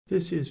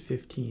This is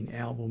 15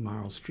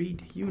 Albemarle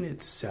Street,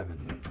 Unit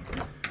 7.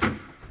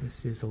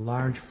 This is a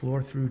large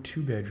floor-through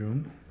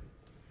 2-bedroom.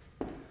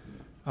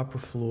 Upper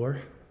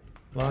floor,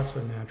 lots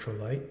of natural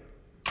light.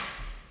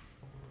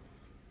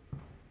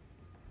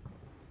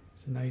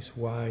 It's a nice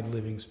wide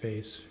living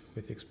space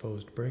with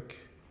exposed brick.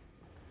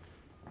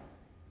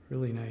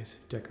 Really nice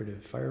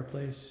decorative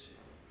fireplace.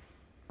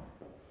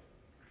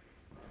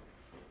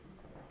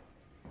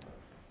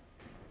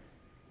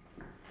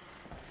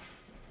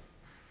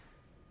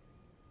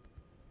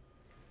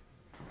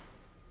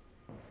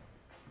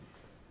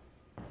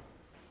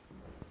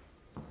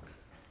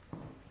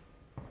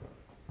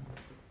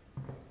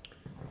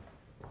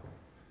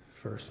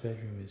 First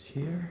bedroom is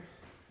here.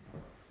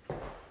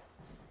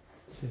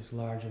 This is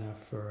large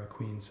enough for a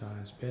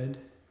queen-size bed.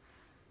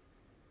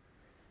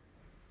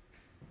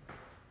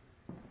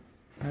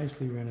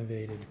 Nicely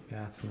renovated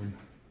bathroom.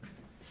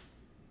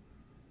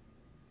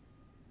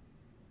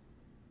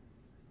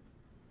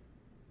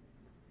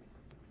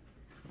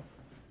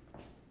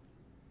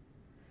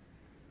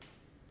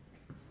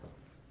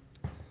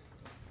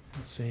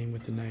 Same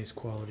with the nice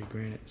quality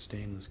granite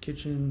stainless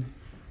kitchen,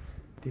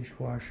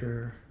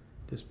 dishwasher,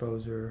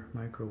 disposer,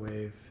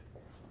 microwave,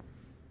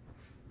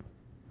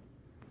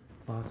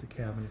 lots of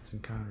cabinets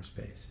and counter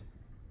space,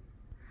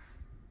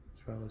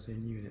 as well as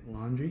in-unit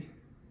laundry,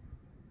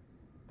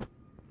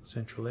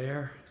 central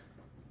air.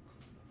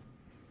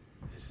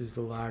 This is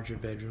the larger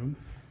bedroom.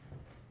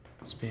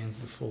 It spans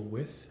the full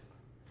width.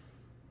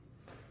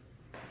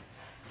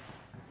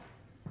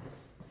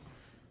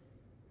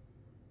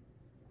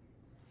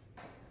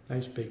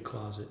 Nice big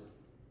closet.